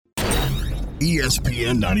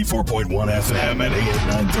ESPN 94.1 FM and AM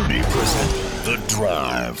 930 present The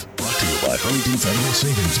Drive. Brought to you by Huntington Federal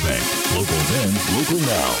Savings Bank. Local then, local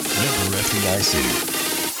now. Member FDIC.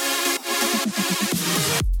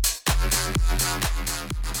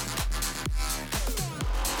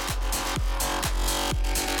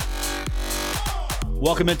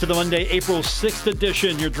 Welcome into the Monday, April 6th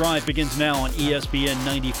edition. Your drive begins now on ESPN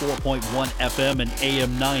 94.1 FM and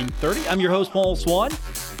AM 930. I'm your host, Paul Swann.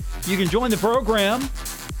 You can join the program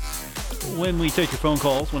when we take your phone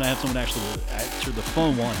calls, when I have someone actually answer the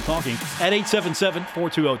phone while I'm talking, at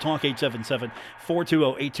 877-420-TALK,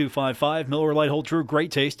 877-420-8255. Miller Lite Hold True,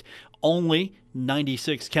 great taste, only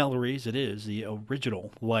 96 calories. It is the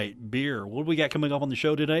original light beer. What do we got coming up on the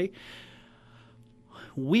show today?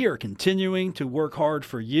 We are continuing to work hard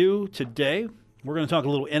for you today. We're going to talk a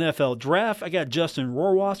little NFL draft. I got Justin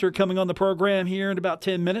Rohrwasser coming on the program here in about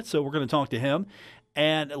 10 minutes, so we're going to talk to him.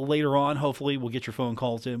 And later on, hopefully, we'll get your phone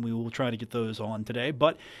calls in. We will try to get those on today.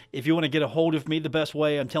 But if you want to get a hold of me, the best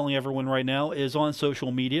way, I'm telling everyone right now, is on social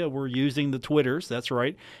media. We're using the Twitters. That's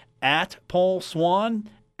right. At Paul Swann.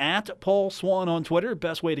 At Paul Swann on Twitter.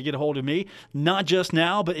 Best way to get a hold of me. Not just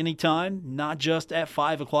now, but anytime. Not just at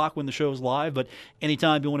 5 o'clock when the show is live, but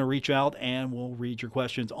anytime you want to reach out, and we'll read your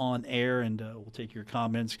questions on air, and we'll take your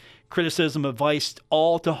comments, criticism, advice,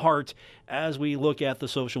 all to heart as we look at the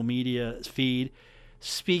social media feed.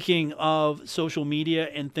 Speaking of social media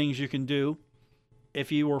and things you can do,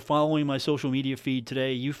 if you were following my social media feed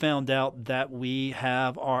today, you found out that we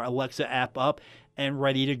have our Alexa app up and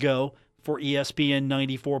ready to go for ESPN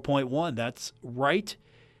 94.1. That's right.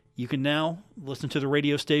 You can now listen to the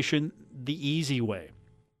radio station the easy way.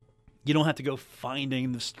 You don't have to go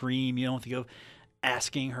finding the stream. You don't have to go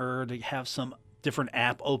asking her to have some different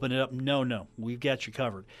app open it up. No. We've got you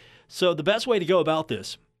covered. So the best way to go about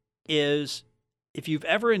this is, if you've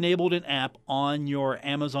ever enabled an app on your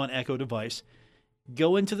Amazon Echo device,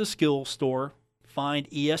 go into the skills store, find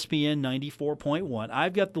ESPN 94.1.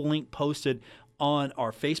 I've got the link posted on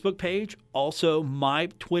our Facebook page, also my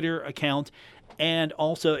Twitter account, and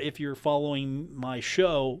also if you're following my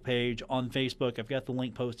show page on Facebook, I've got the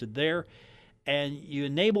link posted there. And you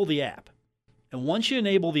enable the app. And once you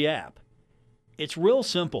enable the app, it's real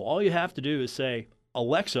simple. All you have to do is say,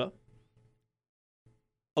 Alexa,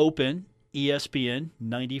 open ESPN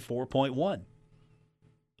 94.1.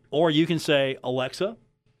 Or you can say, Alexa,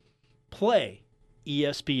 play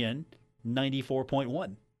ESPN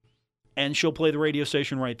 94.1. And she'll play the radio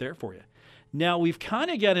station right there for you. Now, we've kind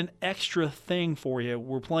of got an extra thing for you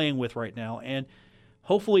we're playing with right now, and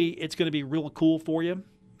hopefully it's going to be real cool for you.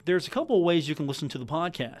 There's a couple of ways you can listen to the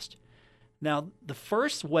podcast. Now, the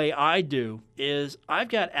first way I do is I've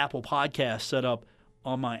got Apple Podcasts set up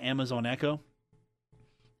on my Amazon Echo.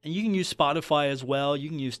 And you can use Spotify as well. You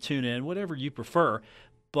can use TuneIn, whatever you prefer.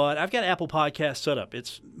 But I've got Apple Podcasts set up.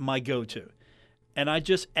 It's my go-to. And I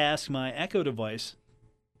just ask my Echo device,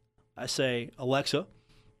 I say, Alexa,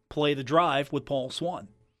 play The Drive with Paul Swann.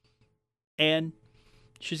 And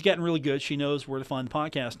she's gotten really good. She knows where to find the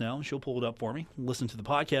podcast now. And she'll pull it up for me. Listen to the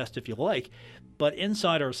podcast if you like. But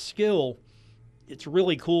inside our skill, it's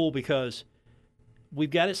really cool because we've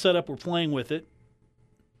got it set up. We're playing with it.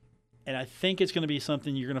 And I think it's going to be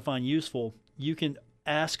something you're going to find useful. You can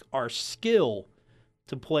ask our skill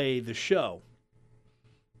to play the show.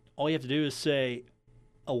 All you have to do is say,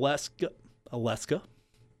 Alexa.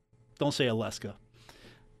 Don't say Alexa.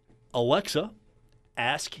 Alexa,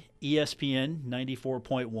 ask ESPN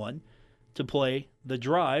 94.1 to play The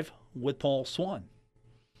Drive with Paul Swann.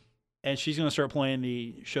 And she's going to start playing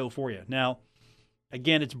the show for you. Now,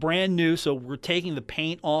 again, it's brand new, so we're taking the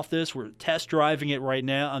paint off this. We're test driving it right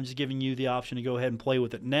now. I'm just giving you the option to go ahead and play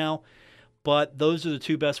with it now. But those are the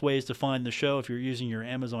two best ways to find the show if you're using your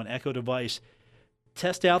Amazon Echo device.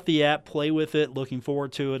 Test out the app, play with it, looking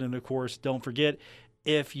forward to it. And, of course, don't forget,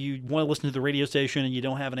 if you want to listen to the radio station and you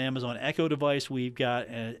don't have an Amazon Echo device, we've got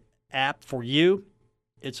an app for you.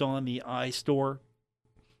 It's on the iStore.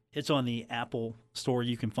 It's on the Apple Store.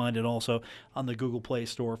 You can find it also on the Google Play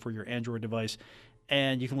Store for your Android device.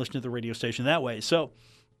 And you can listen to the radio station that way. So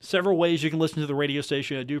several ways you can listen to the radio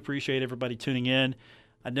station. I do appreciate everybody tuning in.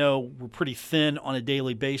 I know we're pretty thin on a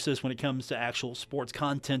daily basis when it comes to actual sports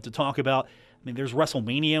content to talk about. I mean, there's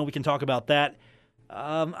WrestleMania. We can talk about that.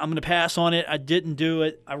 I'm going to pass on it. I didn't do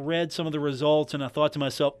it. I read some of the results, and I thought to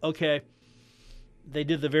myself, okay, they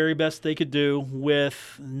did the very best they could do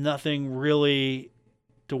with nothing really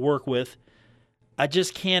to work with. I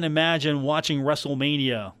just can't imagine watching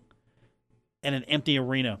WrestleMania in an empty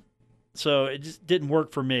arena. So it just didn't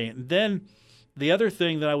work for me. And then the other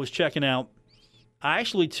thing that I was checking out, I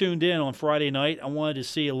actually tuned in on Friday night. I wanted to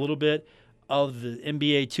see a little bit of the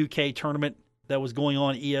NBA 2K tournament that was going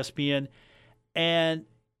on ESPN. And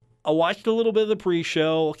I watched a little bit of the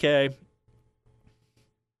pre-show. Okay.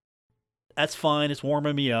 That's fine. It's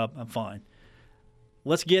warming me up. I'm fine.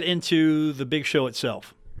 Let's get into the big show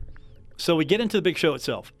itself. So we get into the big show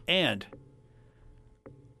itself. And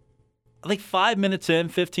I think 5 minutes in,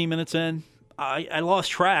 15 minutes in, I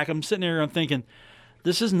lost track. I'm sitting there and I'm thinking,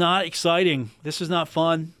 this is not exciting. This is not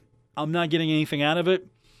fun. I'm not getting anything out of it.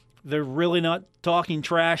 They're really not talking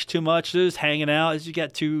trash too much. They're just hanging out. You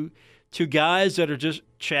got two guys that are just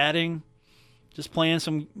chatting, just playing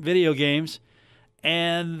some video games,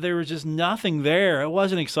 and there was just nothing there. I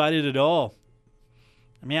wasn't excited at all.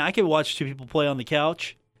 I mean, I could watch two people play on the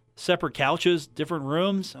couch, separate couches, different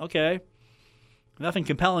rooms. Okay. Nothing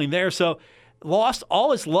compelling there. So lost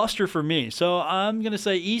all its luster for me. So I'm going to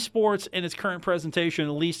say esports in its current presentation,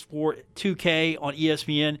 at least for 2K on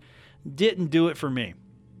ESPN, didn't do it for me.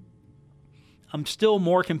 I'm still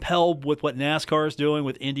more compelled with what NASCAR is doing,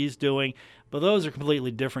 what Indy's doing, but those are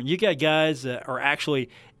completely different. You got guys that are actually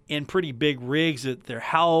in pretty big rigs at their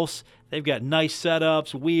house. They've got nice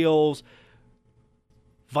setups, wheels,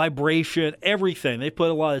 vibration, everything. They put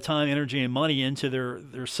a lot of time, energy, and money into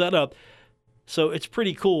their setup. So it's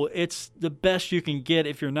pretty cool. It's the best you can get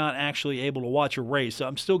if you're not actually able to watch a race. So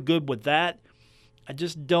I'm still good with that. I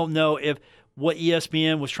just don't know if what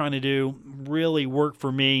ESPN was trying to do really worked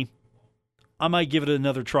for me. I might give it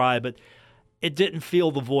another try, but it didn't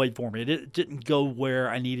fill the void for me. It didn't go where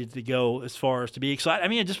I needed to go as far as to be excited. I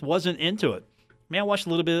mean, I just wasn't into it. I mean, I watched a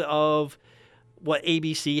little bit of what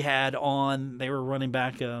ABC had on. They were running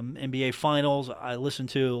back NBA Finals. I listened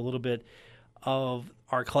to a little bit of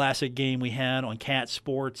our classic game we had on Cat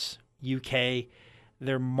Sports UK.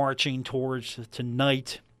 They're marching towards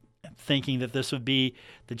tonight, thinking that this would be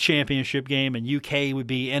the championship game and UK would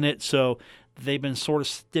be in it. So they've been sort of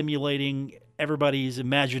stimulating everybody's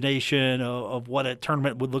imagination of what a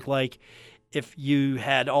tournament would look like if you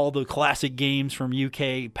had all the classic games from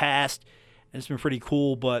UK past. And it's been pretty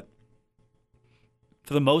cool, but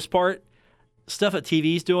for the most part, stuff that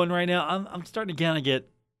TV's doing right now, I'm starting to kind of get,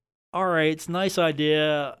 all right, it's a nice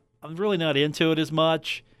idea. I'm really not into it as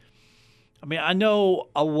much. I mean, I know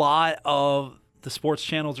a lot of the sports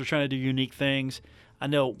channels are trying to do unique things. I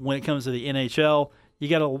know when it comes to the NHL, you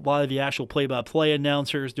got a lot of the actual play-by-play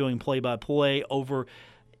announcers doing play-by-play over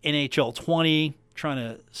NHL 20, trying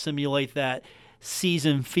to simulate that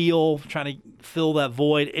season feel, trying to fill that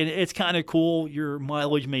void. And it's kind of cool. Your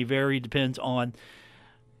mileage may vary, depends on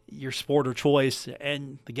your sport or choice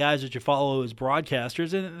and the guys that you follow as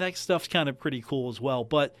broadcasters. And that stuff's kind of pretty cool as well.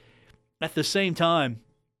 But at the same time,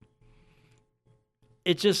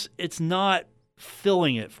 it's not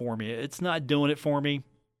filling it for me. It's not doing it for me.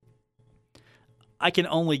 I can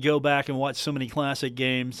only go back and watch so many classic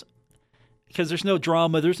games because there's no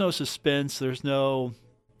drama, there's no suspense, I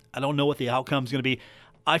don't know what the outcome's going to be.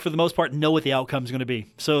 I, for the most part, know what the outcome's going to be.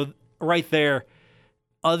 So right there,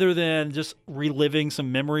 other than just reliving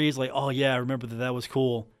some memories, like, oh yeah, I remember that was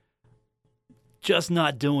cool, just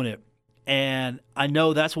not doing it. And I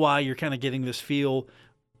know that's why you're kind of getting this feel.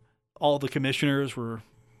 All the commissioners were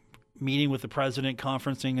meeting with the president,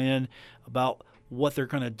 conferencing in about what they're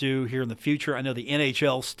going to do here in the future. I know the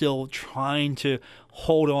NHL still trying to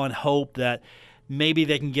hold on hope that maybe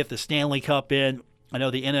they can get the Stanley Cup in. I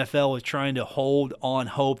know the NFL is trying to hold on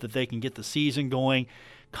hope that they can get the season going.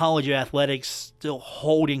 College athletics still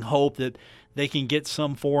holding hope that they can get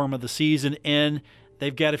some form of the season in.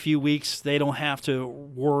 They've got a few weeks. They don't have to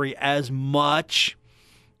worry as much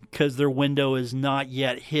because their window is not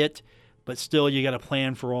yet hit, but still you got to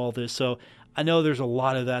plan for all this. So I know there's a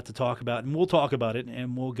lot of that to talk about, and we'll talk about it,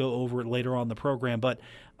 and we'll go over it later on in the program. But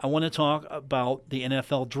I want to talk about the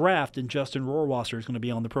NFL draft, and Justin Rohrwasser is going to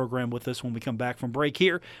be on the program with us when we come back from break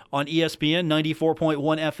here on ESPN 94.1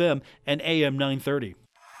 FM and AM 930.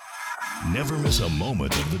 Never miss a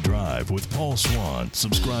moment of The Drive with Paul Swann.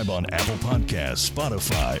 Subscribe on Apple Podcasts,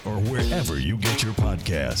 Spotify, or wherever you get your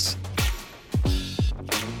podcasts.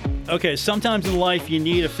 Okay, sometimes in life you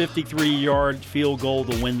need a 53-yard field goal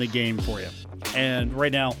to win the game for you. And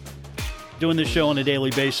right now, doing this show on a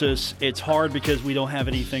daily basis, it's hard because we don't have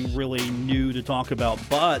anything really new to talk about.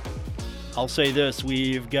 But I'll say this,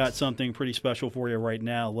 we've got something pretty special for you right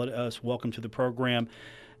now. Let us welcome to the program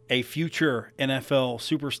a future NFL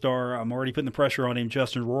superstar. I'm already putting the pressure on him.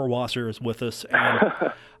 Justin Rohrwasser is with us.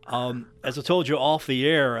 And as I told you off the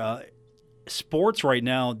air, sports right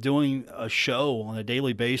now, doing a show on a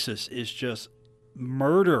daily basis is just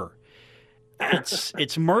murder.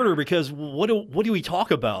 It's murder because what do we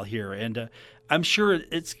talk about here? And I'm sure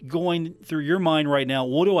it's going through your mind right now.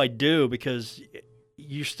 What do I do? Because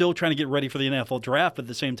you're still trying to get ready for the NFL draft, but at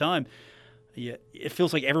the same time, yeah, it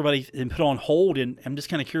feels like everybody's been put on hold, and I'm just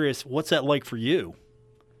kind of curious, what's that like for you?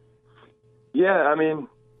 Yeah, I mean,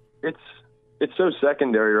 it's so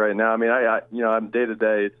secondary right now. I mean, I'm day to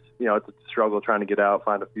day. It's a struggle trying to get out,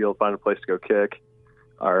 find a field, find a place to go kick,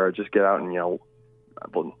 or just get out and well,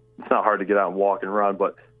 it's not hard to get out and walk and run,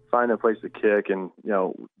 but find a place to kick and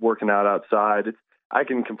working out outside. I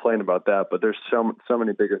can complain about that, but there's so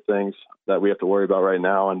many bigger things that we have to worry about right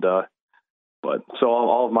now, and but so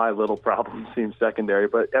all of my little problems seem secondary,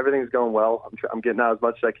 but everything's going well. I'm getting out as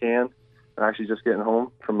much as I can. I'm actually just getting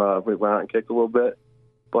home from we went out and kicked a little bit,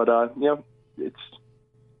 but it's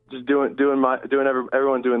just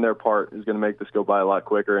everyone doing their part is going to make this go by a lot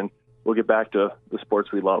quicker, and we'll get back to the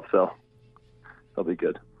sports we love. So that'll be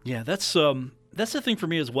good. Yeah, that's the thing for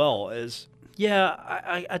me as well.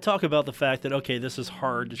 I talk about the fact that okay, this is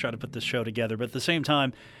hard to try to put this show together, but at the same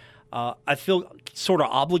time, I feel sort of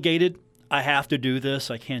obligated. I have to do this.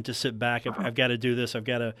 I can't just sit back. I've got to do this.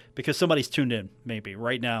 Because somebody's tuned in maybe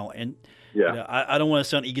right now. And I don't want to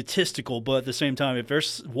sound egotistical, but at the same time, if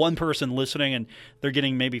there's one person listening and they're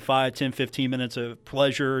getting maybe 5, 10, 15 minutes of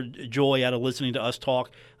pleasure, joy out of listening to us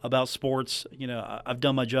talk about sports, I've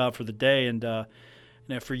done my job for the day. And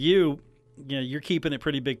for you, you're keeping a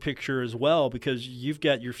pretty big picture as well because you've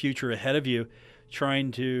got your future ahead of you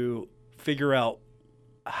trying to figure out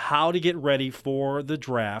how to get ready for the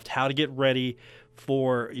draft, how to get ready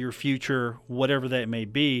for your future, whatever that may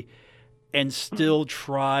be, and still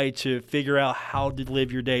try to figure out how to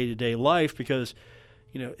live your day-to-day life because,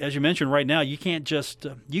 as you mentioned right now, you can't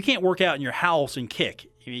work out in your house and kick.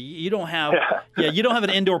 You don't have you don't have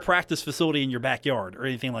an indoor practice facility in your backyard or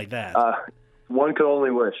anything like that. One could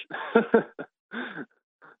only wish.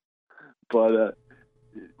 But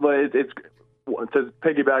it's to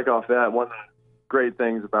piggyback off that, one of the great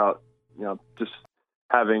things about just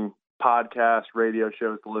having podcasts, radio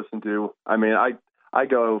shows to listen to. I mean, I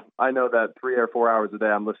know that 3 or 4 hours a day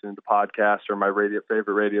I'm listening to podcasts or my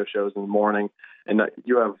favorite radio shows in the morning, and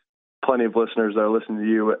you have plenty of listeners that are listening to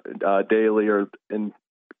you daily and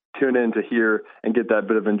tune in to hear and get that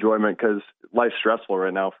bit of enjoyment because life's stressful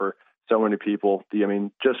right now for so many people.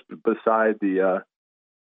 Just beside the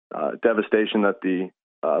devastation that the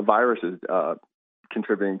virus is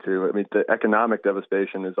contributing to. The economic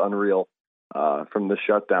devastation is unreal from the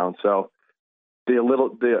shutdown. So that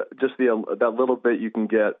little bit you can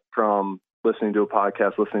get from listening to a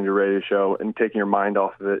podcast, listening to a radio show, and taking your mind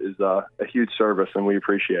off of it is a huge service, and we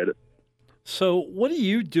appreciate it. So what are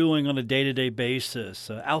you doing on a day-to-day basis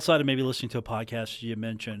outside of maybe listening to a podcast you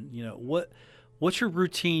mentioned? What's your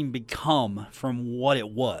routine become from what it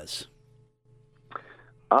was?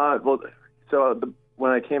 When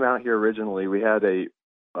I came out here originally, we had a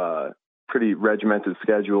pretty regimented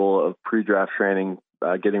schedule of pre-draft training,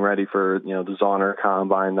 getting ready for the Zahner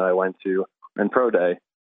Combine that I went to and Pro Day.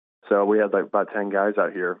 So we had about 10 guys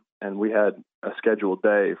out here, and we had a scheduled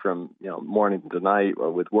day from morning to night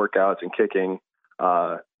with workouts and kicking,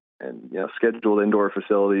 and scheduled indoor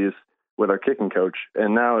facilities with our kicking coach.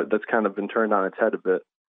 And now that's kind of been turned on its head a bit.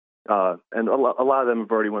 And a lot of them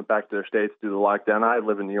have already went back to their states due to the lockdown. I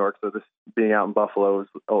live in New York, so this being out in Buffalo is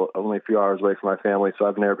only a few hours away from my family, so I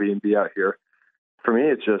have an Airbnb out here. For me,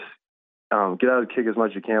 it's just get out and kick as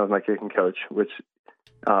much as you can with my kicking coach, which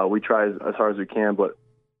we try as hard as we can, but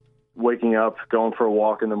waking up, going for a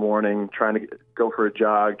walk in the morning, trying to go for a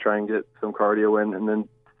jog, try and get some cardio in, and then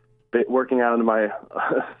working out in my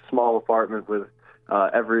small apartment with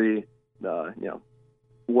every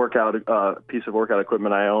piece of workout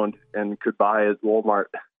equipment I owned and could buy at Walmart.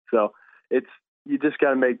 So you just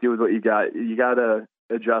got to make do with what you got. You got to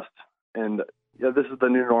adjust, and this is the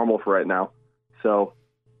new normal for right now. So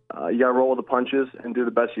you got to roll with the punches and do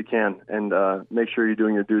the best you can, and make sure you're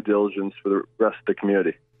doing your due diligence for the rest of the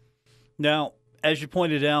community. Now, as you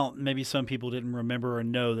pointed out, maybe some people didn't remember or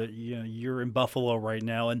know that you're in Buffalo right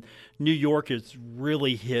now, and New York is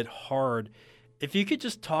really hit hard. If you could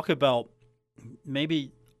just talk about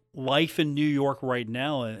maybe life in New York right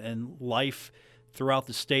now and life throughout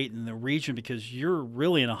the state and the region, because you're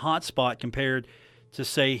really in a hot spot compared to,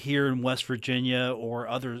 say, here in West Virginia or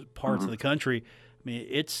other parts of the country.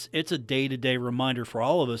 It's a day-to-day reminder for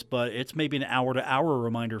all of us, but it's maybe an hour-to-hour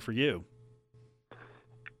reminder for you.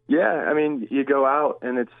 Yeah, you go out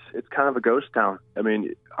and it's kind of a ghost town.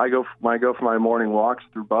 when I go for my morning walks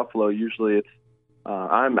through Buffalo, usually it's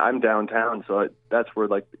I'm downtown, so that's where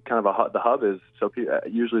kind of the hub is. So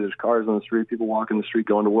usually there's cars on the street, people walking the street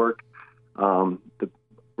going to work. The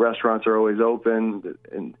restaurants are always open,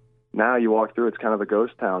 and now you walk through, it's kind of a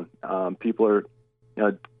ghost town. People are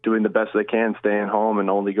doing the best they can, staying home and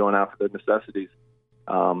only going out for their necessities.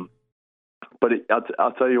 But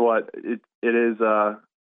I'll tell you what, it is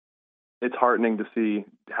it's heartening to see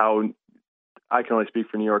how, I can only speak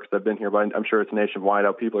for New York because I've been here, but I'm sure it's nationwide,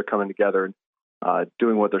 how people are coming together and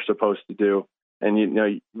doing what they're supposed to do. And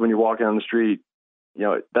when you're walking down the street,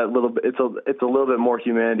 that little bit, it's a little bit more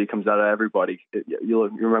humanity comes out of everybody. You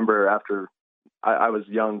remember after I was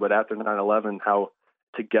young, but after 9/11, how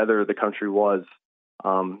together the country was,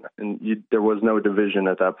 and there was no division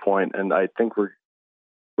at that point. And I think we're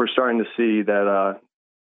starting to see that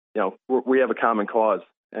we have a common cause.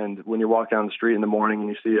 And when you walk down the street in the morning and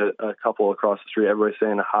you see a couple across the street, everybody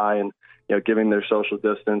saying a hi and giving their social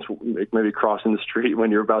distance, maybe crossing the street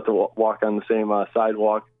when you're about to walk on the same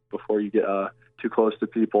sidewalk before you get too close to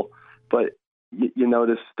people. But you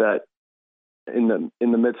notice that in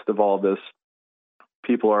the midst of all this,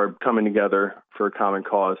 people are coming together for a common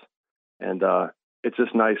cause, and it's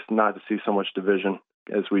just nice not to see so much division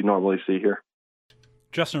as we normally see here.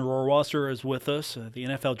 Justin Rohrwasser is with us. The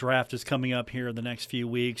NFL draft is coming up here in the next few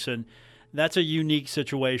weeks, and that's a unique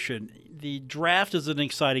situation. The draft is an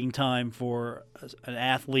exciting time for an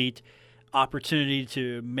athlete, opportunity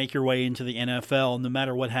to make your way into the NFL. No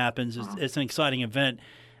matter what happens, it's an exciting event.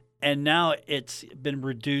 And now it's been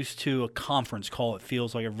reduced to a conference call. It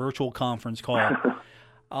feels like a virtual conference call.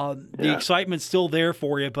 The excitement's still there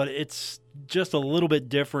for you, but it's just a little bit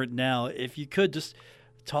different now. If you could just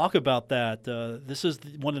talk about that. This is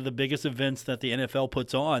one of the biggest events that the NFL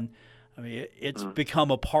puts on. I mean, it's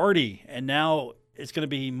become a party, and now it's going to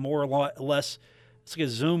be more or less, it's like a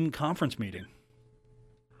Zoom conference meeting.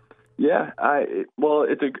 Yeah,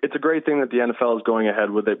 it's a great thing that the NFL is going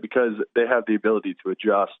ahead with it because they have the ability to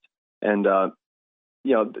adjust. And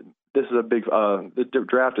this is a big. The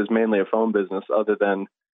draft is mainly a phone business, other than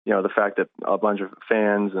the fact that a bunch of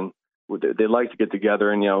fans and they like to get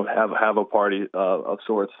together and have a party of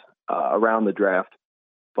sorts around the draft.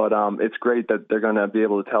 But it's great that they're going to be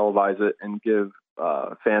able to televise it and give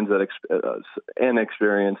fans that an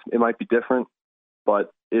experience. It might be different,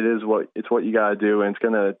 but it's what you got to do, and it's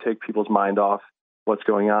going to take people's mind off what's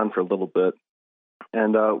going on for a little bit.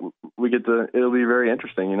 And it'll be very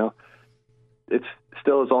interesting. It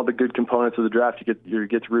still is all the good components of the draft. You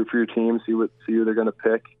get to root for your team, see who they're going to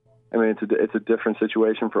pick. I mean, it's a different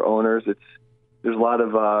situation for owners. There's a lot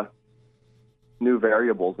of new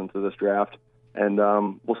variables into this draft, and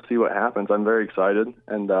we'll see what happens. I'm very excited,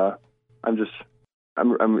 and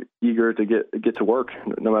I'm eager to get to work,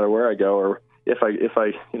 no matter where I go or if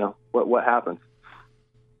I what happens.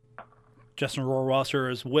 Justin Rohrwasser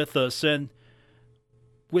is with us, and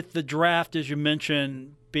with the draft, as you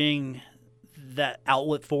mentioned, being that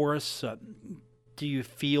outlet for us. Do you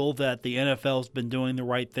feel that the NFL's been doing the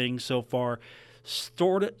right thing so far?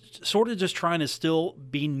 Sort of just trying to still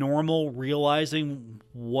be normal, realizing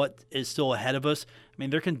what is still ahead of us. I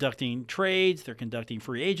mean, they're conducting trades, they're conducting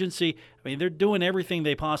free agency. I mean, they're doing everything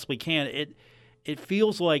they possibly can. It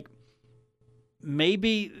feels like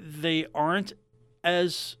maybe they aren't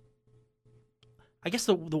as. I guess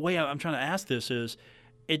the way I'm trying to ask this is,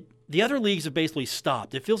 the other leagues have basically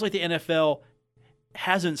stopped. It feels like the NFL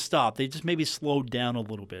hasn't stopped. They just maybe slowed down a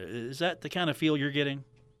little bit. Is that the kind of feel you're getting?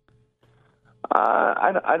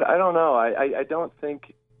 I don't know. I don't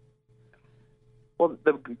think. Well,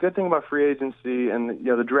 the good thing about free agency and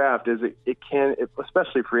the draft is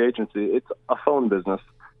especially free agency. It's a phone business,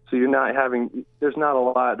 so there's not a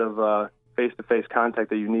lot of face-to-face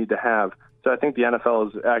contact that you need to have. So I think the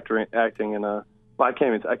NFL is acting in a. Well, I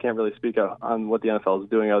can't really speak on what the NFL is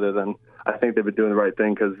doing, other than I think they've been doing the right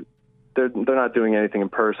thing because they're not doing anything in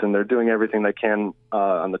person. They're doing everything they can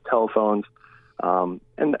on the telephones, and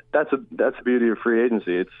that's the beauty of free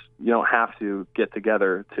agency. You don't have to get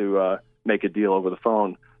together to make a deal over the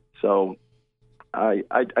phone. So I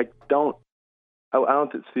don't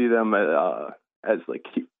see them as like,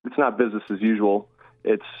 it's not business as usual.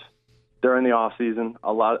 They're in the off season.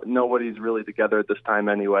 Nobody's really together at this time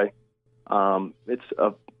anyway. This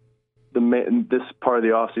part of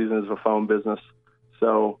the off season is a phone business.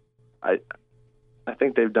 So I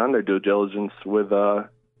think they've done their due diligence with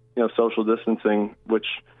social distancing, which,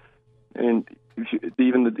 and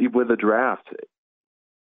with the draft,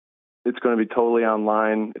 it's going to be totally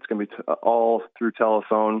online. It's going to be all through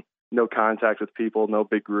telephone, no contact with people, no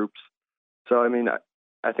big groups. So I mean,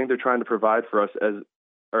 I think they're trying to provide for us as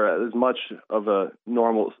much of a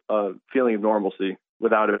normal feeling of normalcy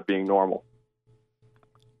without it being normal.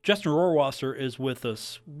 Justin Rohrwasser is with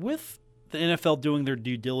us. With the NFL doing their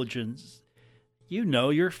due diligence,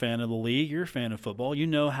 you're a fan of the league, you're a fan of football, you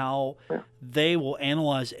know how they will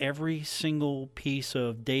analyze every single piece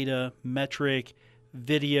of data, metric,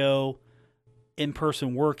 video,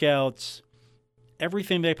 in-person workouts,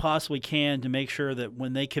 everything they possibly can to make sure that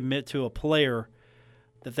when they commit to a player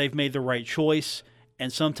that they've made the right choice.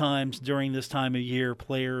 And sometimes during this time of year,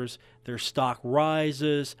 players, their stock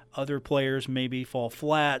rises, other players maybe fall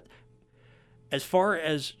flat. As far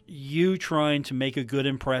as you trying to make a good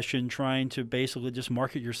impression, trying to basically just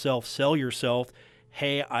market yourself, sell yourself,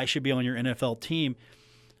 hey, I should be on your NFL team,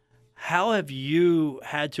 how have you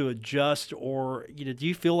had to adjust, or do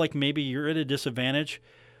you feel like maybe you're at a disadvantage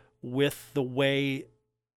with the way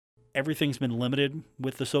everything's been limited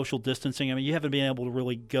with the social distancing? I mean, you haven't been able to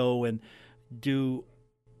really go and do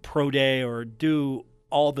pro day or do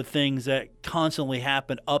all the things that constantly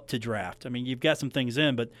happen up to draft. I mean, you've got some things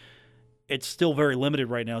in, but it's still very limited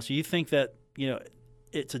right now. So you think that,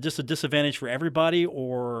 it's just a disadvantage for everybody,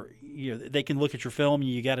 or they can look at your film and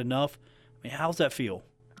you got enough? I mean, how's that feel?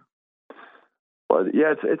 Well,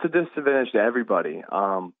 yeah, it's a disadvantage to everybody.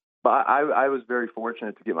 But I was very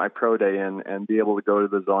fortunate to get my pro day in and be able to go to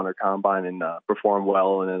the Zonner Combine and perform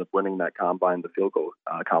well and end up winning that combine, the field goal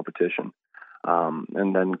competition,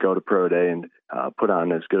 and then go to pro day and put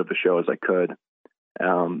on as good of a show as I could.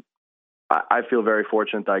 I feel very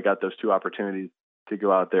fortunate that I got those two opportunities to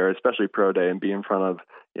go out there, especially pro day, and be in front of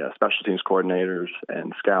special teams coordinators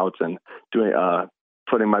and scouts and doing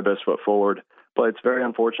putting my best foot forward. But it's very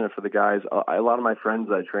unfortunate for the guys. A lot of my friends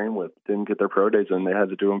that I train with didn't get their pro days, and they had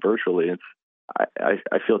to do them virtually.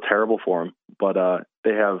 I feel terrible for them, but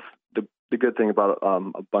they have the good thing about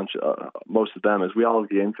most of them is we all have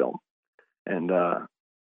game film, and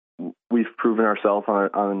we've proven ourselves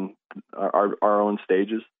on our own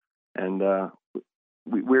stages, and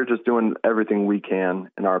we're just doing everything we can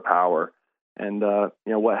in our power. And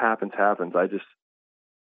what happens.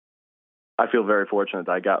 I feel very fortunate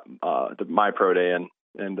that I got my pro day in,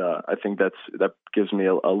 and I think that gives me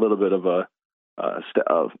a little bit of a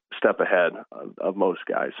step ahead of most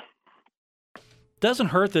guys. Doesn't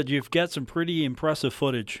hurt that you've got some pretty impressive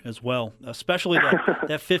footage as well, especially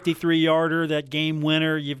that 53-yarder, that game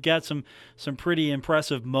winner. You've got some pretty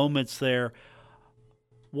impressive moments there.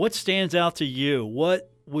 What stands out to you? What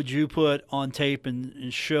would you put on tape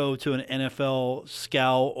and show to an NFL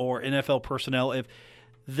scout or NFL personnel if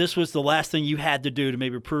this was the last thing you had to do to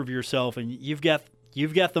maybe prove yourself, and you've got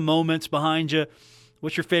the moments behind you?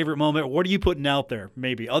 What's your favorite moment? What are you putting out there,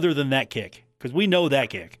 maybe, other than that kick? Because we know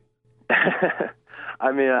that kick.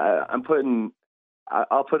 I mean,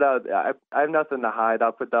 I'll put out. I have nothing to hide.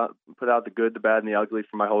 I'll put out the good, the bad, and the ugly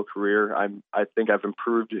from my whole career. I think I've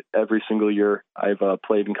improved every single year I've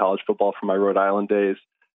played in college football, from my Rhode Island days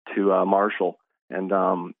to Marshall. And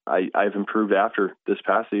I've improved after this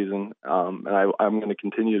past season, and I'm going to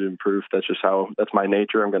continue to improve. That's my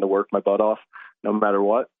nature. I'm going to work my butt off, no matter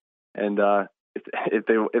what. And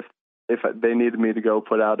if they needed me to go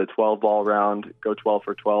put out a 12-ball round, go 12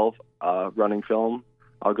 for 12 running film,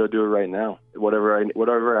 I'll go do it right now.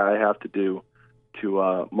 Whatever I have to do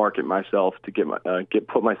to market myself, to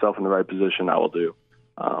put myself in the right position, I will do.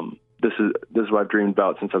 This is what I've dreamed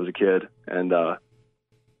about since I was a kid, and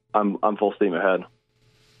I'm full steam ahead.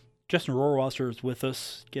 Justin Rohrwasser is with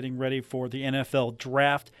us, getting ready for the NFL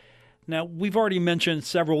draft. Now, we've already mentioned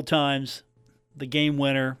several times the game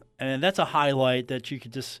winner, and that's a highlight that you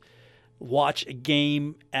could just watch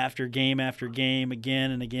game after game after game,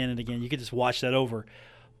 again and again and again. You could just watch that over.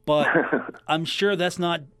 But I'm sure that's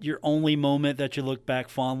not your only moment that you look back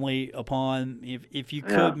fondly upon. If you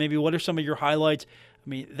could, maybe what are some of your highlights? I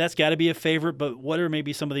mean, that's got to be a favorite, but what are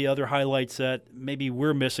maybe some of the other highlights that maybe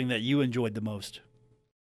we're missing that you enjoyed the most?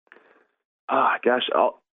 Gosh.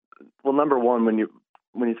 Well, number one, when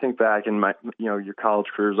you think back and your college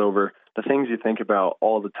career is over, the things you think about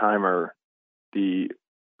all the time are the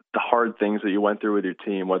hard things that you went through with your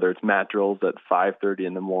team, whether it's mat drills at 5:30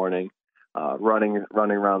 in the morning, running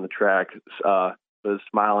around the track, with a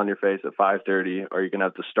smile on your face at 5:30, or you're going to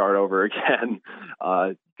have to start over again,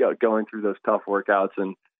 going through those tough workouts.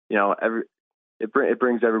 And, it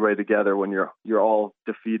brings everybody together when you're all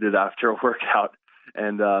defeated after a workout,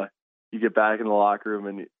 and you get back in the locker room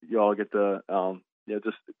and you all get to,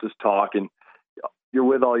 just talk, and you're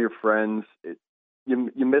with all your friends.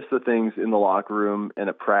 You miss the things in the locker room and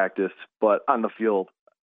at practice, but on the field,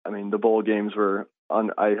 I mean, the bowl games were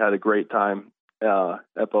I had a great time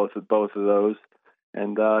at both of those.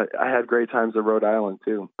 And I had great times at Rhode Island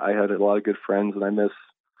too. I had a lot of good friends, and I miss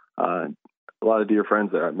a lot of dear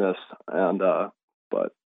friends that I miss. And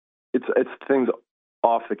but it's things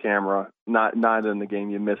off the camera, not in the game.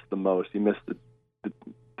 You miss the most. You miss the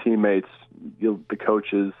teammates, the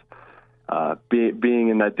coaches. Being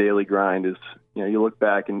in that daily grind is, you look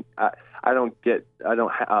back, and I don't get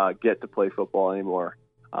to play football anymore.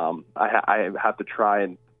 I have to try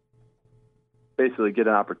and basically get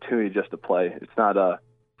an opportunity just to play. It's not a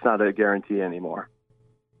guarantee anymore.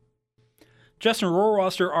 Justin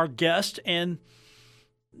Rohrwasser, our guest, and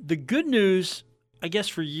the good news, I guess,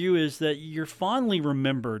 for you is that you're fondly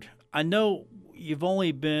remembered. I know you've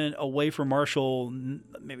only been away from Marshall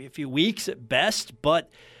maybe a few weeks at best, but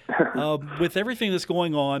with everything that's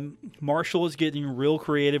going on, Marshall is getting real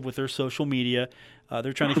creative with their social media.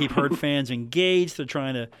 They're trying to keep Herd fans engaged. They're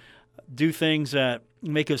trying to do things that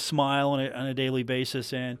make us smile on a daily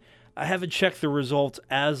basis. And I haven't checked the results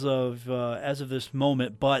as of this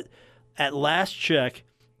moment, but at last check,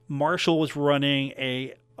 Marshall was running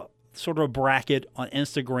a sort of a bracket on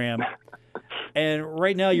Instagram. And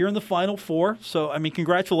right now you're in the Final Four. So, I mean,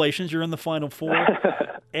 congratulations. You're in the Final Four.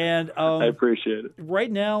 And I appreciate it. Right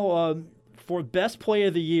now, for Best Play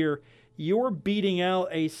of the Year, you're beating out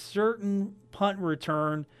a certain punt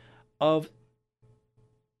return of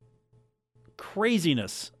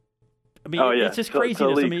craziness. I mean, it's just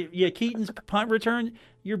craziness. I mean, Keaton's punt return,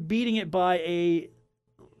 you're beating it by a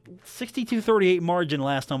 62-38 margin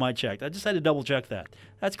last time I checked. I just had to double-check that.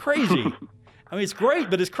 That's crazy. I mean, it's great,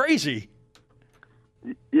 but it's crazy.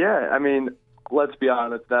 Yeah, I mean, let's be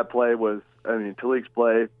honest. That play was, Talik's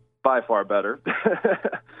play by far better.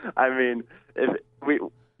 I mean,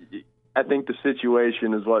 I think the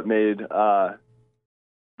situation is what made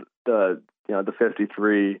the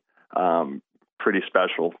 53 pretty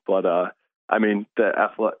special. But I mean,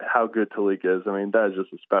 how good Talik is. I mean, that is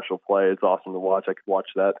just a special play. It's awesome to watch. I could watch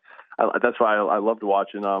that. That's why I loved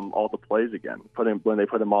watching all the plays again. When they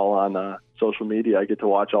put them all on social media, I get to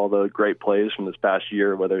watch all the great plays from this past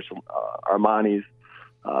year, whether it's Armani's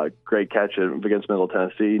great catch against Middle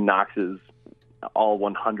Tennessee, Knox's all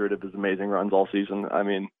 100 of his amazing runs all season. I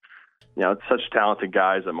mean, it's such talented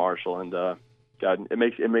guys at Marshall, and God, it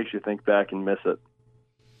makes you think back and miss it.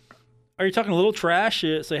 Are you talking a little trash?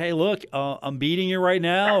 You say, hey, look, I'm beating you right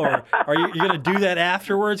now, or are you going to do that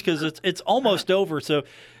afterwards? Because it's almost over. So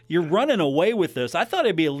you're running away with this. I thought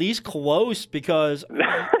it'd be at least close because,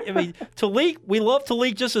 I mean, Talik, we love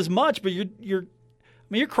Talik just as much, but you're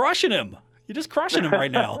crushing him. You're just crushing him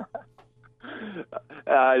right now.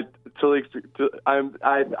 Talik,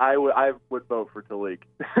 I would vote for Talik.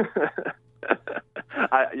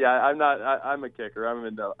 I'm a kicker. I'm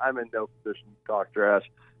in no position to talk trash.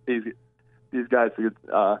 These guys,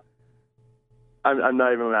 I'm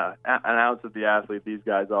not even an ounce of the athlete these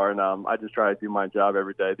guys are, and I just try to do my job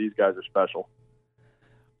every day. These guys are special.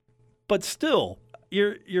 But still,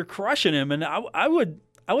 you're crushing him, and I would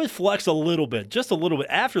flex a little bit, just a little bit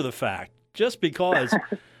after the fact, just because,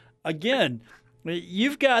 again,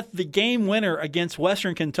 you've got the game winner against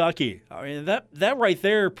Western Kentucky. I mean, that right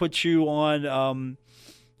there puts you on.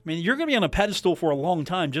 You're going to be on a pedestal for a long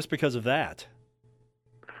time just because of that.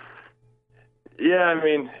 Yeah, I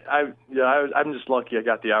mean, I'm just lucky I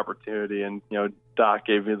got the opportunity, and Doc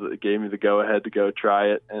gave me the go ahead to go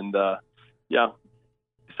try it, and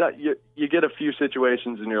so you get a few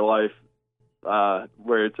situations in your life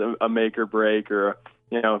where it's a make or break, or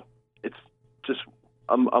it's just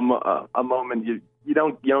a moment. You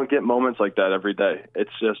don't get moments like that every day. It's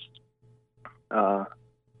just I'm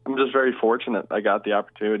just very fortunate I got the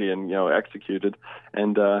opportunity and executed,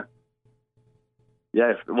 and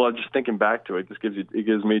just thinking back to it just gives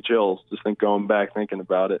me chills. Just going back thinking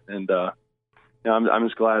about it, and I'm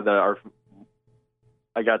just glad that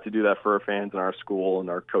I got to do that for our fans and our school and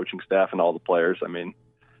our coaching staff and all the players. I mean,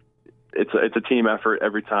 it's a team effort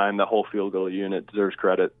every time. The whole field goal unit deserves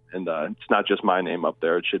credit, and it's not just my name up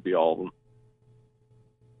there. It should be all of them.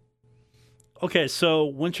 Okay, so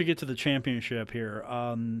once you get to the championship here,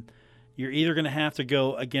 you're either going to have to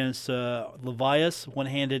go against Levias,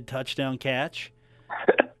 one-handed touchdown catch,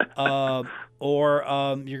 or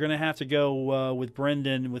you're going to have to go with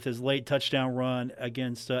Brendan with his late touchdown run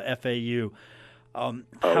against FAU.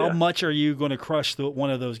 How much are you going to crush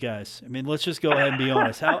one of those guys? I mean, let's just go ahead and be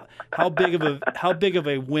honest. How big of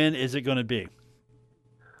a win is it going to be?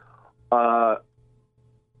 I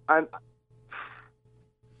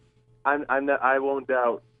won't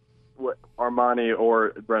doubt what Armani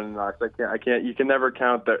or Brendan Knox. I can't. You can never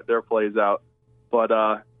count their plays out. But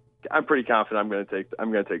I'm pretty confident I'm going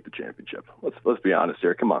to take the championship. Let's be honest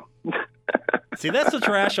here. Come on. See, that's the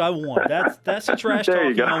trash I want. That's the trash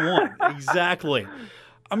talking I want. Exactly.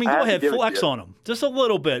 I mean, go ahead, flex on them just a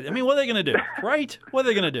little bit. I mean, what are they going to do, right? What are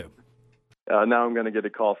they going to do? Now I'm going to get a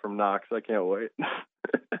call from Knox. I can't wait.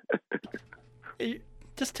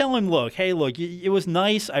 Just tell him, look, it was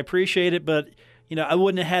nice. I appreciate it, but I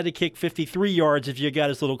wouldn't have had to kick 53 yards if you got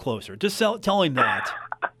us a little closer. Just tell him that.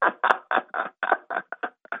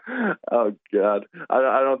 Oh God,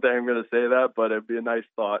 I don't think I'm going to say that, but it'd be a nice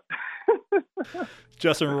thought.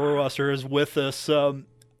 Justin Rohrwasser is with us. I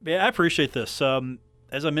appreciate this.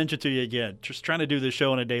 As I mentioned to you again, just trying to do this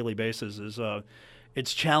show on a daily basis is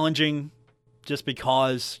it's challenging, just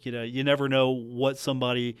because you never know what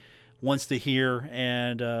somebody wants to hear,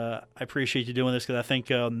 and I appreciate you doing this, because I think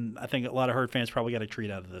a lot of Herd fans probably got a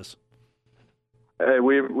treat out of this. Hey,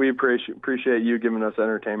 we appreciate you giving us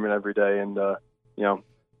entertainment every day, and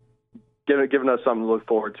giving us something to look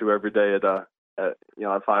forward to every day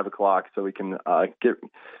at 5 o'clock, so we can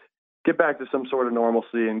get back to some sort of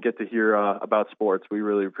normalcy and get to hear about sports. We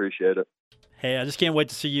really appreciate it. Hey, I just can't wait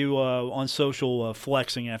to see you on social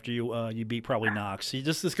flexing after you beat probably Knox. You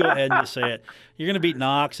just go ahead and just say it. You're going to beat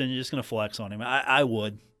Knox, and you're just going to flex on him. I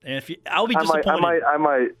would, and I'll be disappointed.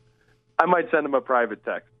 I might send him a private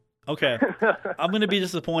text. Okay, I'm going to be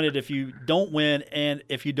disappointed if you don't win and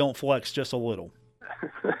if you don't flex just a little.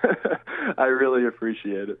 I really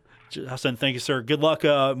appreciate it. Justin, thank you, sir. Good luck.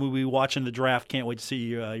 We'll be watching the draft. Can't wait to see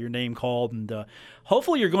your name called, and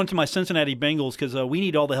hopefully you're going to my Cincinnati Bengals, because we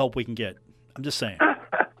need all the help we can get. I'm just saying.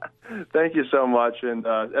 Thank you so much, and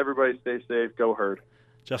everybody stay safe. Go Herd.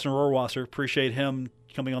 Justin Rohrwasser, appreciate him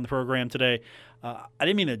coming on the program today. I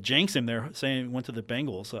didn't mean to jinx him there, saying he went to the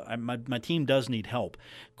Bengals. My team does need help.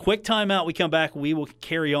 Quick timeout. We come back. We will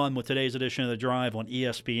carry on with today's edition of The Drive on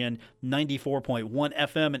ESPN 94.1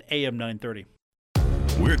 FM and AM 930.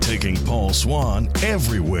 We're taking Paul Swann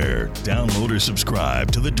everywhere. Download or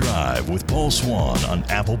subscribe to The Drive with Paul Swann on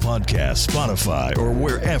Apple Podcasts, Spotify, or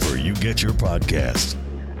wherever you get your podcasts.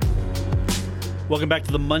 Welcome back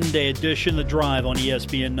to the Monday edition of The Drive on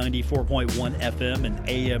ESPN 94.1 FM and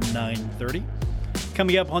AM 930.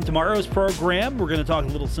 Coming up on tomorrow's program, we're going to talk a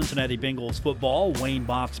little Cincinnati Bengals football. Wayne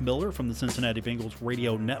Boxmiller from the Cincinnati Bengals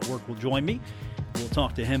Radio Network will join me. We'll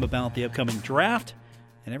talk to him about the upcoming draft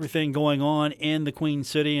and everything going on in the Queen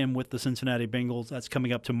City and with the Cincinnati Bengals. That's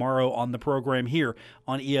coming up tomorrow on the program here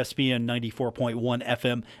on ESPN 94.1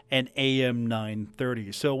 FM and AM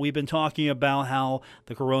 930. So we've been talking about how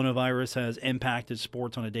the coronavirus has impacted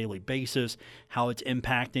sports on a daily basis, how it's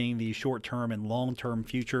impacting the short-term and long-term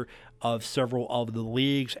future of several of the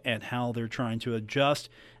leagues, and how they're trying to adjust.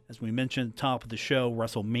 As we mentioned at the top of the show,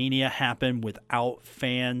 WrestleMania happened without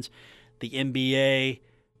fans. The NBA,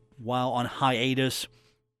 while on hiatus,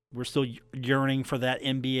 we're still yearning for that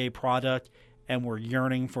NBA product, and we're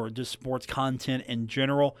yearning for just sports content in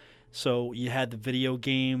general. So you had the video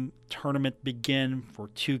game tournament begin for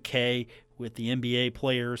 2K with the NBA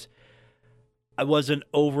players. I wasn't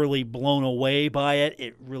overly blown away by it.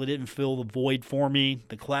 It really didn't fill the void for me.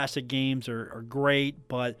 The classic games are great,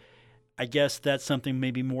 but I guess that's something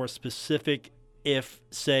maybe more specific. If,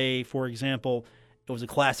 say, for example, it was a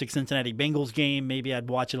classic Cincinnati Bengals game, maybe I'd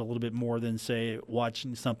watch it a little bit more than, say,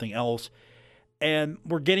 watching something else. And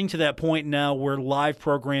we're getting to that point now where live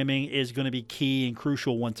programming is going to be key and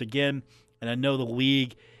crucial once again. And I know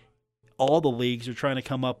all the leagues are trying to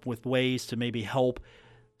come up with ways to maybe help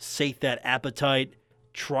sate that appetite,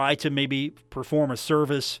 try to maybe perform a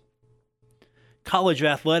service. College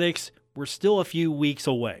athletics, we're still a few weeks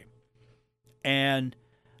away. And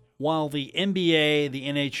while the NBA, the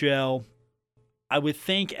NHL, I would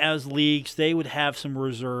think as leagues, they would have some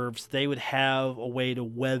reserves. They would have a way to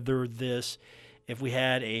weather this if we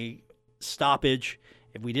had a stoppage,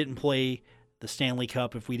 if we didn't play the Stanley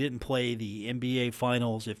Cup, if we didn't play the NBA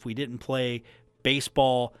Finals, if we didn't play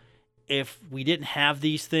baseball. If we didn't have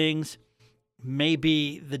these things,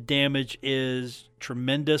 maybe the damage is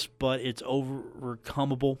tremendous, but it's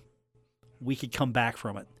overcomable. We could come back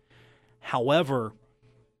from it. However,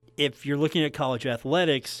 if you're looking at college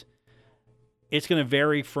athletics, it's going to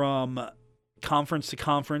vary from conference to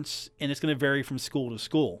conference, and it's going to vary from school to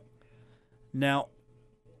school. Now,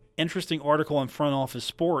 interesting article on Front Office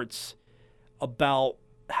Sports about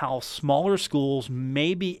how smaller schools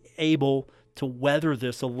may be able to weather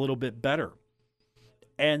this a little bit better.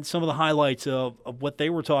 And some of the highlights of what they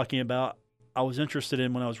were talking about I was interested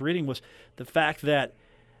in when I was reading was the fact that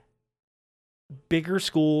bigger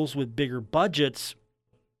schools with bigger budgets,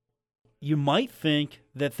 you might think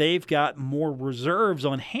that they've got more reserves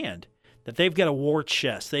on hand, that they've got a war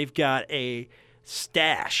chest, they've got a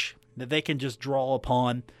stash that they can just draw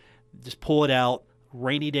upon, just pull it out,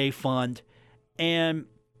 rainy day fund. And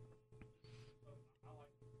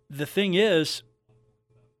the thing is,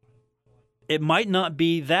 it might not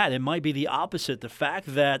be that. It might be the opposite. The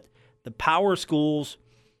fact that the power schools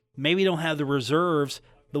maybe don't have the reserves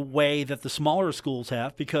the way that the smaller schools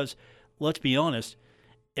have, because let's be honest,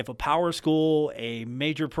 if a power school, a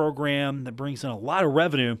major program that brings in a lot of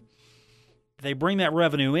revenue, they bring that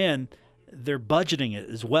revenue in, they're budgeting it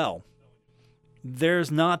as well. There's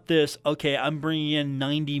not this, okay, I'm bringing in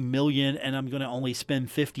 90 million and I'm going to only spend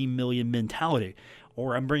 50 million mentality,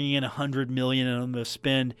 or I'm bringing in 100 million and I'm going to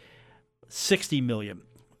spend 60 million.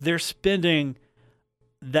 They're spending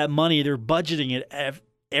that money, they're budgeting it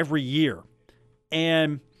every year.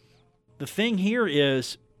 And the thing here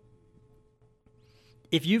is,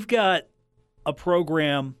 if you've got a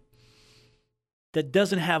program that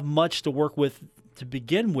doesn't have much to work with to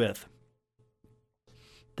begin with,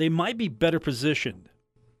 they might be better positioned,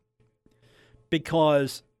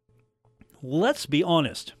 because let's be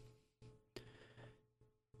honest,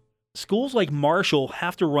 schools like Marshall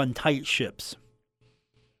have to run tight ships.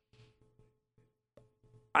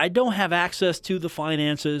 I don't have access to the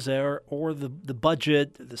finances or the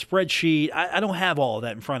budget, the spreadsheet. I don't have all of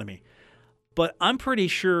that in front of me. But I'm pretty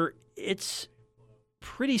sure it's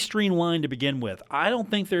pretty streamlined to begin with. I don't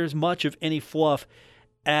think there's much of any fluff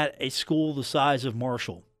at a school the size of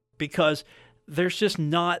Marshall, because there's just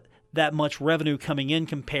not that much revenue coming in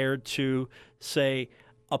compared to, say,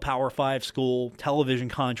 a Power 5 school. Television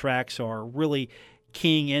contracts are really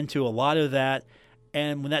keying into a lot of that.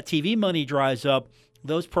 And when that TV money dries up,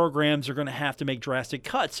 those programs are going to have to make drastic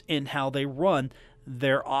cuts in how they run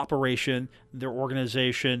their operation, their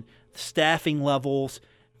organization, staffing levels.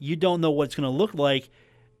 You don't know what it's going to look like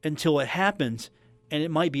until it happens, and it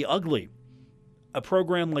might be ugly. A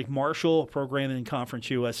program like Marshall, a program in Conference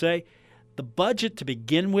USA, the budget to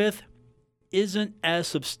begin with isn't as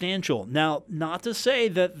substantial. Now, not to say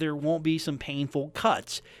that there won't be some painful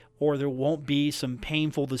cuts or there won't be some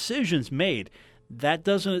painful decisions made. That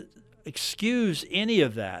doesn't excuse any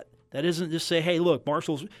of that. That isn't just say, hey, look,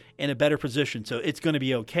 Marshall's in a better position, so it's going to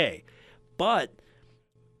be okay. But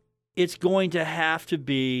it's going to have to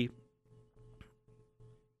be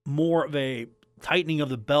more of a tightening of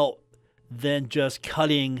the belt than just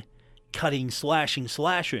cutting,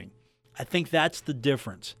 slashing. I think that's the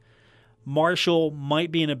difference. Marshall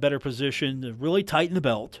might be in a better position to really tighten the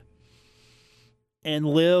belt and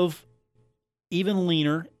live even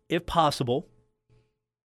leaner if possible.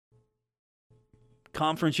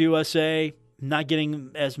 Conference USA, not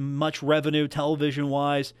getting as much revenue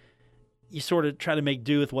television-wise. You sort of try to make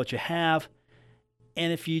do with what you have.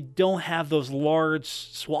 And if you don't have those large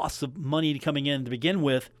swaths of money coming in to begin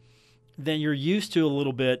with, then you're used to a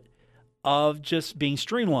little bit of just being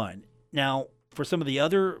streamlined. Now, for some of the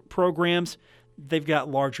other programs, they've got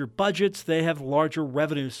larger budgets. They have larger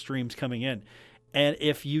revenue streams coming in. And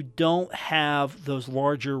if you don't have those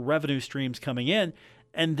larger revenue streams coming in,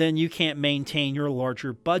 and then you can't maintain your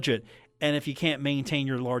larger budget. And if you can't maintain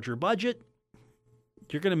your larger budget,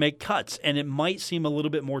 you're going to make cuts, and it might seem a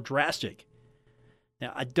little bit more drastic.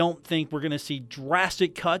 Now, I don't think we're going to see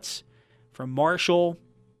drastic cuts from Marshall.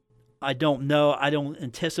 I don't know. I don't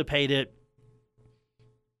anticipate it.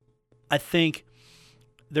 I think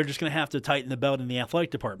they're just going to have to tighten the belt in the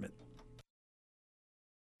athletic department.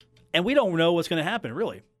 And we don't know what's going to happen,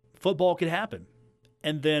 really. Football could happen.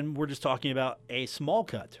 And then we're just talking about a small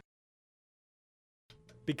cut.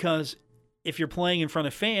 Because if you're playing in front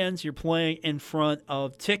of fans, you're playing in front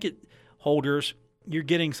of ticket holders, you're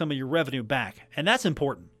getting some of your revenue back. And that's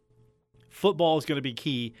important. Football is going to be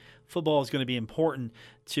key. Football is going to be important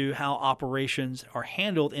to how operations are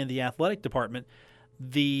handled in the athletic department.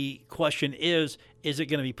 The question is it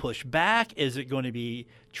going to be pushed back? Is it going to be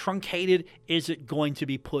truncated? Is it going to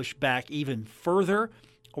be pushed back even further?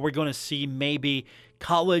 Or we're going to see maybe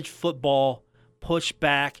college football pushed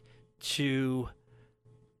back to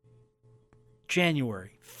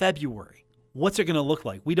January, February. What's it going to look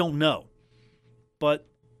like? We don't know. But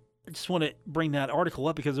I just want to bring that article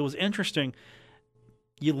up because it was interesting.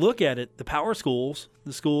 You look at it, the power schools,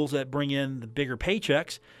 the schools that bring in the bigger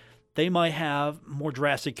paychecks, they might have more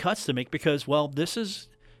drastic cuts to make because, well, this is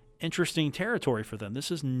interesting territory for them.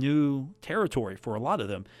 This is new territory for a lot of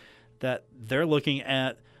them, that they're looking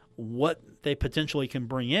at what they potentially can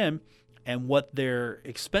bring in and what their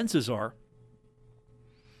expenses are.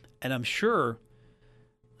 And I'm sure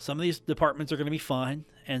some of these departments are going to be fine,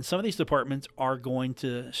 and some of these departments are going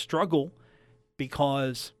to struggle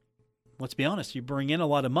because, let's be honest, you bring in a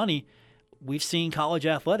lot of money. We've seen college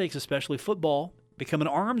athletics, especially football, become an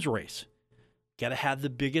arms race. Got to have the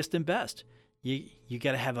biggest and best. You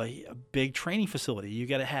got to have a big training facility. You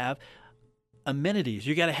got to have amenities.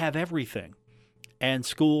 You got to have everything. And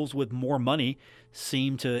schools with more money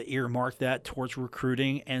seem to earmark that towards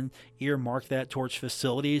recruiting and earmark that towards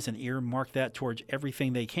facilities and earmark that towards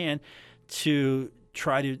everything they can to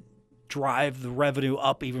try to drive the revenue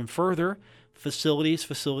up even further. Facilities,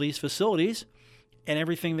 and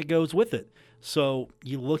everything that goes with it. So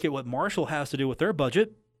you look at what Marshall has to do with their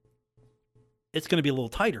budget. it's going to be a little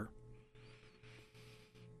tighter.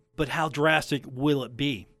 But how drastic will it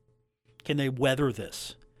be? Can they weather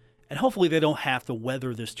this? And hopefully they don't have to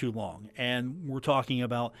weather this too long. And we're talking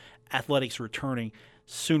about athletics returning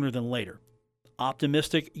sooner than later.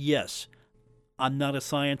 Optimistic? Yes. I'm not a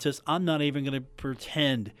scientist. I'm not even going to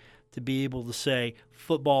pretend to be able to say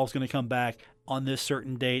football's going to come back on this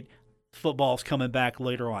certain date. Football's coming back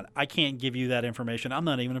later on. I can't give you that information. I'm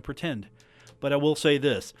not even going to pretend. But I will say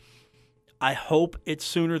this. I hope it's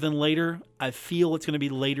sooner than later. I feel it's going to be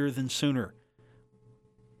later than sooner.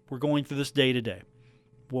 We're going through this day to day.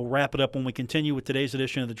 We'll wrap it up when we continue with today's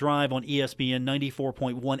edition of The Drive on ESPN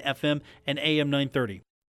 94.1 FM and AM 930.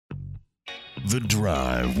 The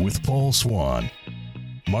Drive with Paul Swann.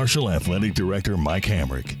 Marshall Athletic Director Mike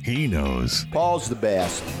Hamrick. He knows. Paul's the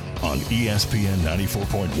best. On ESPN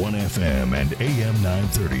 94.1 FM and AM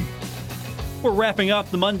 930. We're wrapping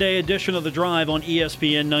up the Monday edition of The Drive on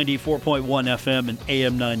ESPN 94.1 FM and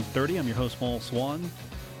AM 930. I'm your host, Paul Swann.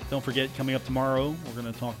 Don't forget, coming up tomorrow, we're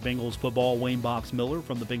going to talk Bengals football. Wayne Box Miller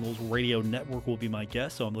from the Bengals Radio Network will be my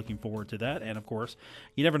guest, so I'm looking forward to that. And, of course,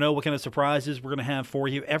 you never know what kind of surprises we're going to have for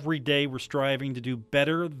you. Every day we're striving to do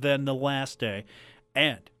better than the last day.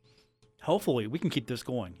 And hopefully we can keep this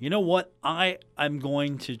going. You know what? I'm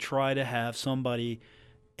going to try to have somebody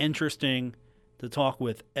interesting to talk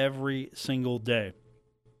with every single day.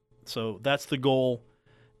 So that's the goal.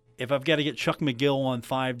 If I've got to get Chuck McGill on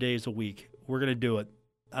 5 days a week, we're going to do it.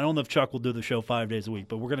 I don't know if Chuck will do the show 5 days a week,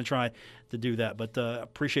 but we're going to try to do that. But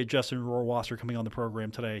appreciate Justin Rohrwasser coming on the program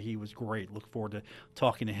today. He was great. Look forward to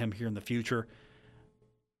talking to him here in the future.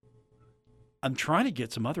 I'm trying to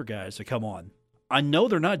get some other guys to come on. I know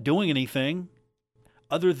they're not doing anything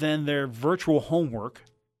other than their virtual homework,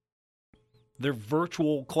 their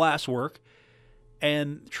virtual classwork,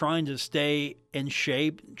 and trying to stay in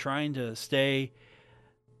shape, trying to stay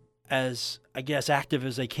as, I guess, active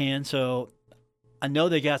as they can. So I know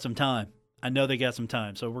they got some time.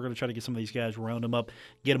 So we're going to try to get some of these guys, round them up,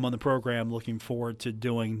 get them on the program. Looking forward to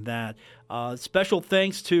doing that. Special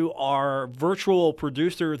thanks to our virtual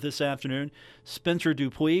producer this afternoon, Spencer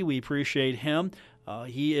Dupuis. We appreciate him.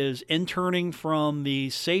 He is interning from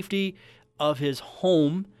the safety of his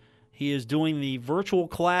home. He is doing the virtual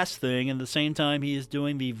class thing, and at the same time, he is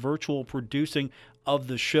doing the virtual producing of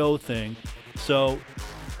the show thing. So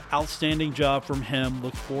outstanding job from him.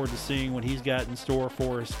 Look forward to seeing what he's got in store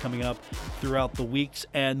for us coming up throughout the weeks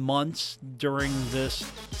and months during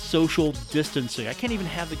this social distancing. I can't even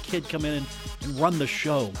have the kid come in and run the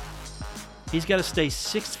show. He's got to stay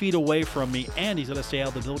 6 feet away from me, and he's got to stay out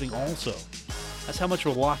of the building also. That's how much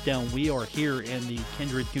of a lockdown we are here in the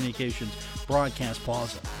Kindred Communications Broadcast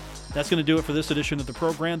Plaza. That's going to do it for this edition of the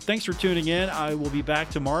program. Thanks for tuning in. I will be back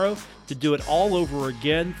tomorrow to do it all over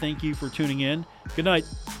again. Thank you for tuning in. Good night.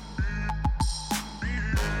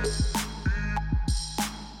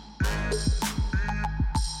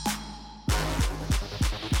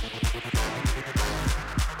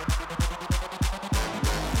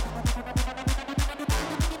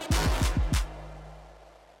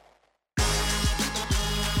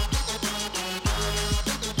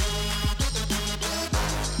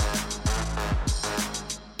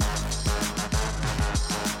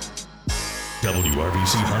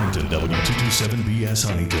 WRBC Huntington, W227BS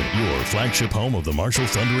Huntington, your flagship home of the Marshall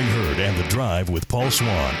Thundering Herd and The Drive with Paul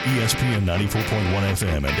Swann, ESPN 94.1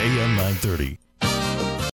 FM and AM 930.